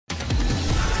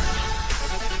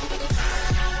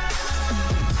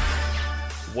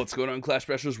What's going on, Clash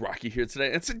Bashers? Rocky here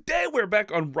today, and today we're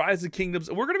back on Rise of Kingdoms,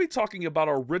 and we're going to be talking about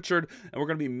our Richard, and we're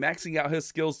going to be maxing out his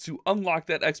skills to unlock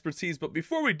that expertise. But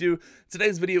before we do,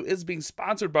 today's video is being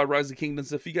sponsored by Rise of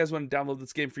Kingdoms. If you guys want to download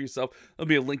this game for yourself, there'll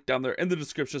be a link down there in the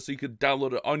description so you can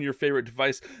download it on your favorite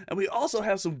device. And we also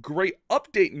have some great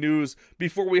update news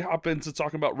before we hop into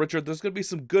talking about Richard. There's going to be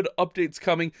some good updates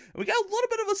coming, and we got a little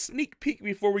bit of a sneak peek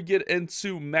before we get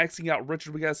into maxing out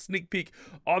Richard. We got a sneak peek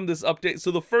on this update.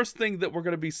 So the first thing that we're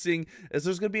going to be seeing is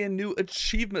there's going to be a new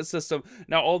achievement system.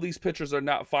 Now, all these pictures are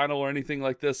not final or anything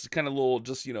like this. It's kind of a little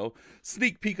just, you know,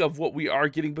 sneak peek of what we are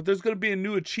getting, but there's going to be a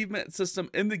new achievement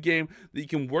system in the game that you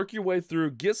can work your way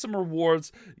through, get some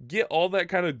rewards, get all that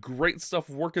kind of great stuff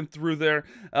working through there.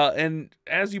 And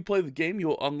as you play the game,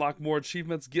 you'll unlock more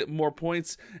achievements, get more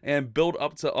points, and build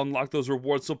up to unlock those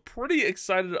rewards. So pretty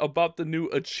excited about the new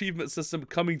achievement system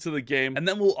coming to the game. And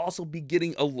then we'll also be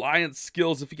getting alliance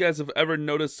skills. If you guys have ever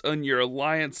noticed on your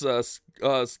alliance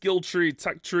skill tree,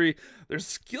 tech tree, there's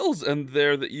skills in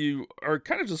there that you are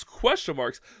kind of just question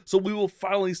marks. So we will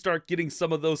finally start getting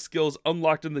some of those skills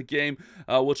unlocked in the game,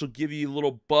 which will give you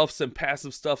little buffs and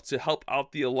passive stuff to help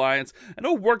out the alliance. And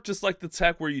it'll work just like the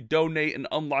tech where you donate and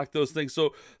unlock those things.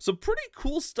 So some pretty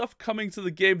cool stuff coming to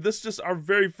the game. This is just our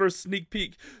very first sneak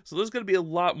peek. So there's going to be a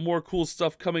lot more cool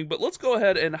stuff coming. But let's go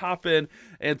ahead and hop in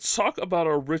and talk about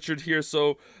our Richard here.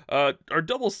 So our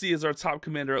double C is our top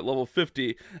commander at level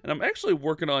 50. And I'm actually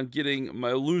working on getting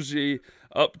my Luigi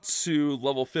up to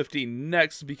level 50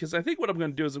 next, because I think what I'm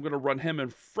going to do is I'm going to run him in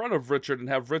front of Richard and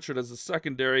have Richard as a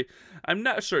secondary. I'm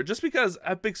not sure, just because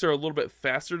epics are a little bit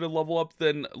faster to level up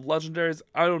than legendaries.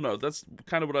 I don't know, that's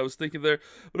kind of what I was thinking there.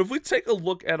 But if we take a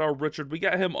look at our Richard, we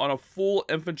got him on a full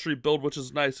infantry build, which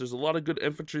is nice. There's a lot of good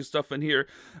infantry stuff in here.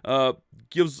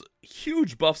 Gives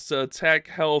huge buffs to attack,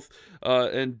 health,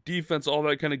 and defense, all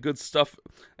that kind of good stuff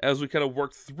as we kind of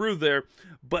work through there.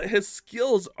 But his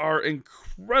skills are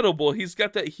incredible. He's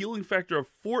got that healing factor of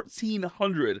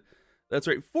 1400. That's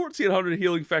right, 1400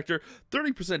 healing factor,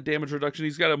 30% damage reduction.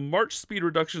 He's got a march speed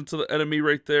reduction to the enemy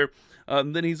right there.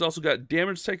 And then he's also got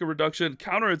damage taken reduction,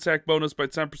 counterattack bonus by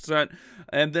 10%.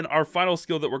 And then our final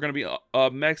skill that we're going to be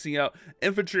maxing out,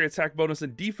 infantry attack bonus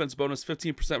and defense bonus,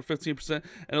 15%, 15%.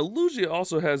 And Luigi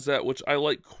also has that, which I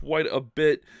like quite a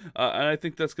bit. And I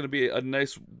think that's going to be a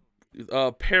nice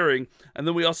pairing. And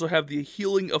then we also have the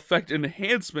healing effect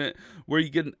enhancement, where you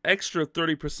get an extra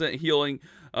 30% healing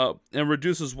and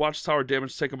reduces watchtower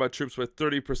damage taken by troops by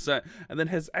 30%. And then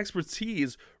his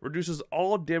expertise reduces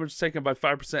all damage taken by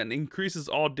 5% and increases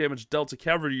all damage dealt to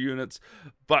cavalry units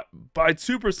by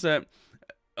 2%.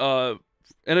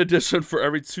 In addition, for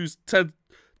every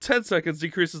 10 seconds,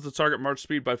 decreases the target march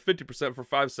speed by 50% for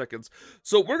 5 seconds.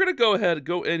 So we're going to go ahead and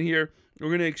go in here. We're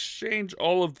going to exchange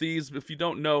all of these. If you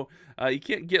don't know, you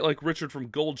can't get like Richard from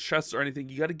gold chests or anything.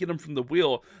 You got to get them from the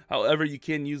wheel. However, you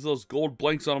can use those gold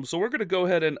blanks on them. So we're going to go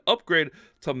ahead and upgrade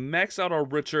to max out our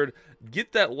Richard,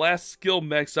 get that last skill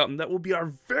maxed out, and that will be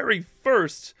our very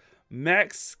first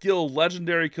max skill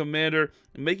legendary commander,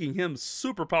 making him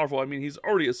super powerful. I mean, he's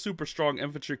already a super strong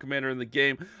infantry commander in the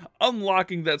game,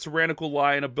 unlocking that tyrannical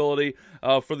lion ability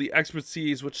for the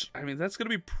expertise, which, I mean, that's going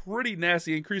to be pretty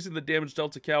nasty, increasing the damage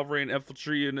dealt to cavalry and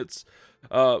infantry units,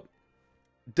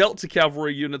 dealt to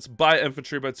cavalry units by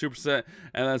infantry by 2%,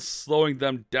 and then slowing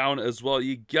them down as well.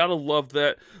 You gotta love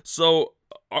that. So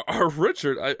our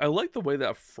Richard, I like the way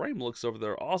that frame looks over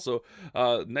there also.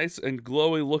 Nice and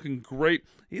glowy, looking great.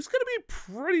 He's going to be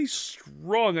pretty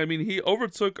strong. I mean, he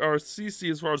overtook our CC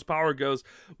as far as power goes.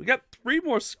 We got 3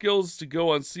 more skills to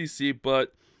go on CC,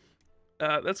 but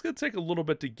that's going to take a little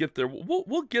bit to get there.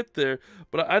 We'll get there,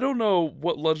 but I don't know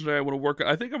what legendary I want to work on.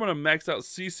 I think I'm going to max out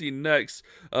CC next,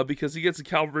 because he gets a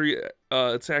cavalry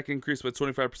attack increase by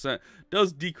 25%.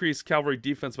 Does decrease cavalry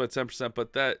defense by 10%,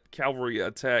 but that cavalry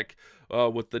attack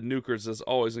with the nukers is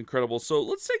always incredible. So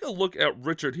let's take a look at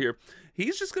Richard here.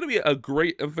 He's just going to be a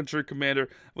great infantry commander. If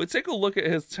we take a look at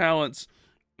his talents,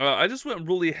 I just went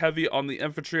really heavy on the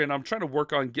infantry, and I'm trying to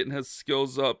work on getting his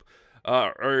skills up,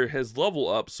 or his level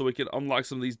up, so we can unlock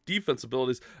some of these defense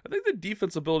abilities. I think the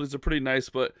defense abilities are pretty nice,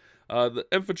 but the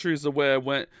infantry is the way I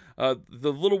went.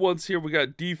 The little ones here, we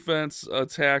got defense,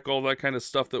 attack, all that kind of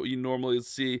stuff that you normally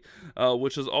see,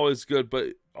 which is always good.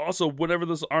 But also, whenever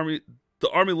the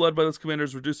army led by this commander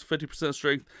is reduced to 50%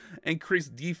 strength,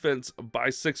 increased defense by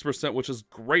 6%, which is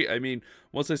great. I mean,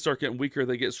 once they start getting weaker,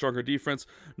 they get stronger defense.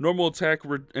 Normal attack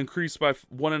increased by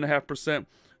 1.5%.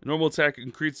 Normal attack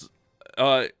increase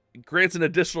grants an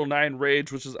additional 9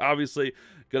 rage, which is obviously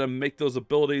gonna make those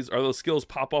abilities or those skills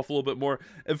pop off a little bit more.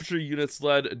 Infantry units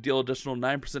led deal additional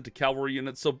 9% to cavalry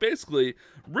units. So basically,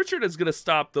 Richard is gonna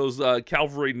stop those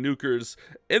cavalry nukers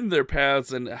in their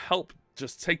paths and help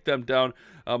just take them down.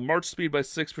 March speed by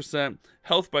 6%,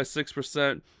 health by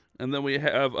 6%. And then we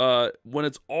have, when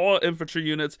it's all infantry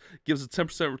units, gives a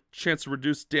 10% chance to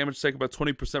reduce damage taken by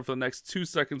 20% for the next 2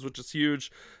 seconds, which is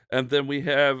huge. And then we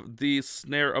have the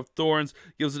Snare of Thorns,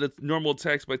 gives it its normal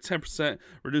attacks by 10%,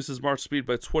 reduces march speed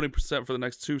by 20% for the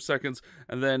next 2 seconds.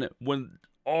 And then when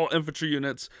all infantry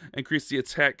units increase the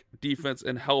attack, defense,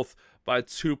 and health by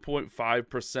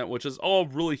 2.5%, which is all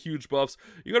really huge buffs.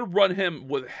 You're going to run him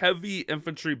with heavy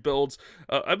infantry builds.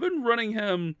 I've been running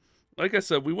him... Like I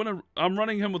said, I'm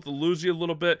running him with Luigi a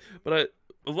little bit, but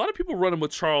a lot of people run him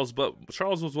with Charles, but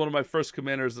Charles was one of my first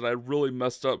commanders that I really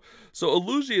messed up. So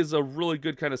Luigi is a really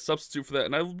good kind of substitute for that,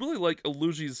 and I really like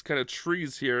Luigi's kind of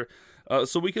trees here.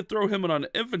 So we could throw him in on an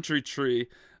infantry tree,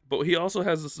 but he also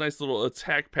has this nice little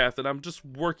attack path, and I'm just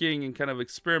working and kind of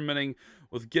experimenting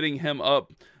with getting him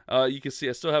up. You can see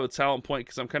I still have a talent point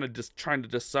because I'm kind of just trying to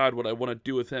decide what I want to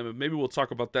do with him, and maybe we'll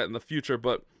talk about that in the future,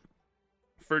 but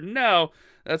for now,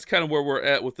 that's kind of where we're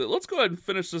at with it. Let's go ahead and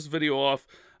finish this video off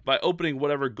by opening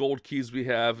whatever gold keys we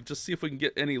have. Just see if we can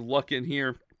get any luck in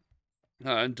here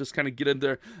and just kind of get in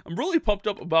there. I'm really pumped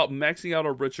up about maxing out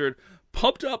our Richard.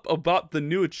 Pumped up about the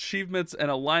new achievements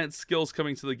and alliance skills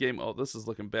coming to the game. Oh, this is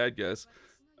looking bad, guys.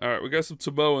 All right, we got some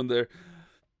Tamo in there.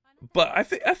 But I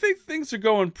think things are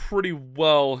going pretty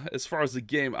well as far as the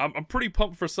game. I'm pretty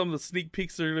pumped for some of the sneak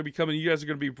peeks that are going to be coming. You guys are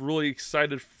going to be really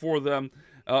excited for them.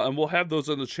 And we'll have those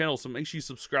on the channel, so make sure you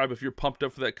subscribe if you're pumped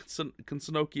up for that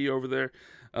Konsunoki over there,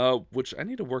 which I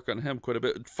need to work on him quite a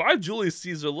bit. 5 Julius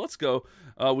Caesar, let's go.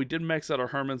 We did max out our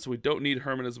Herman, so we don't need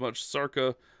Herman as much.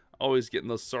 Sarka, always getting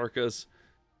those Sarkas.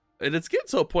 And it's getting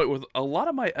to a point where a lot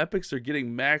of my epics are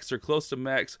getting max or close to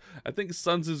max. I think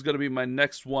Sun Tzu's going to be my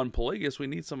next one. Pelagius, we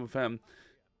need some of him.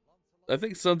 I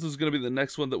think Sun Tzu's going to be the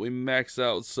next one that we max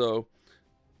out, so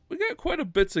we got quite a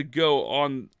bit to go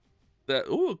on that.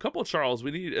 Ooh, a couple of Charles.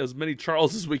 We need as many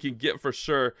Charles as we can get for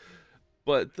sure.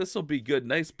 But this will be good.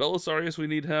 Nice Belisarius, we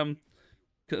need him.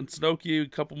 Snoky, a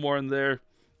couple more in there.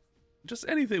 Just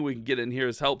anything we can get in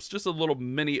here helps. Just a little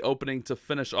mini opening to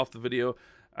finish off the video.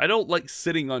 I don't like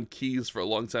sitting on keys for a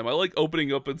long time. I like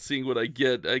opening up and seeing what I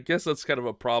get. I guess that's kind of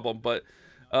a problem. But,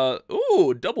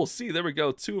 ooh, double C. There we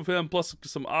go. 2 of him plus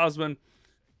some Osman.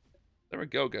 There we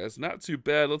go, guys. Not too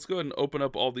bad. Let's go ahead and open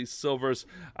up all these silvers.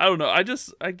 I don't know.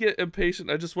 I get impatient.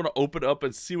 I just want to open up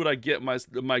and see what I get,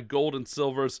 my gold and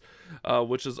silvers,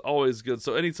 which is always good.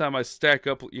 So anytime I stack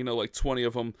up, you know, like 20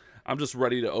 of them, I'm just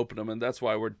ready to open them, and that's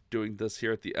why we're doing this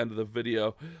here at the end of the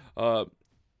video.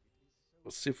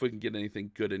 Let's see if we can get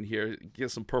anything good in here. Get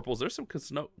some purples. There's some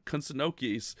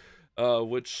Konsunokis,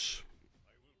 which...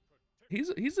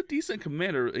 He's a decent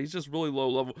commander. He's just really low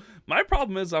level. My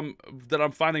problem is I'm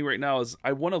finding right now is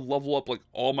I want to level up like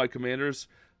all my commanders,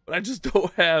 but I just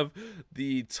don't have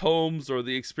the tomes or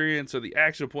the experience or the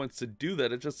action points to do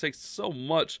that. It just takes so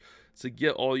much to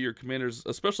get all your commanders,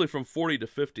 especially from 40 to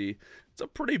 50. It's a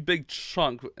pretty big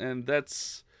chunk, and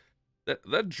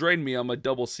that drained me on my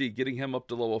double C, getting him up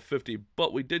to level 50.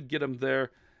 But we did get him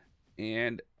there,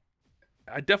 and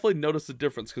I definitely noticed the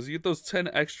difference because you get those 10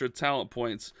 extra talent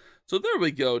points. So there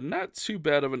we go. Not too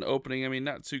bad of an opening. I mean,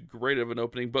 not too great of an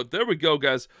opening, but there we go,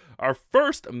 guys. Our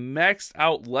first maxed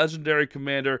out legendary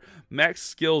commander, max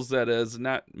skills, that is,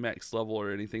 not max level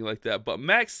or anything like that, but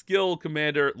max skill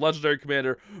commander, legendary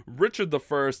commander, Richard the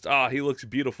First. Ah, he looks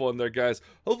beautiful in there, guys.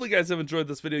 Hopefully you guys have enjoyed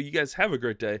this video. You guys have a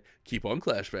great day. Keep on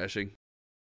clash bashing.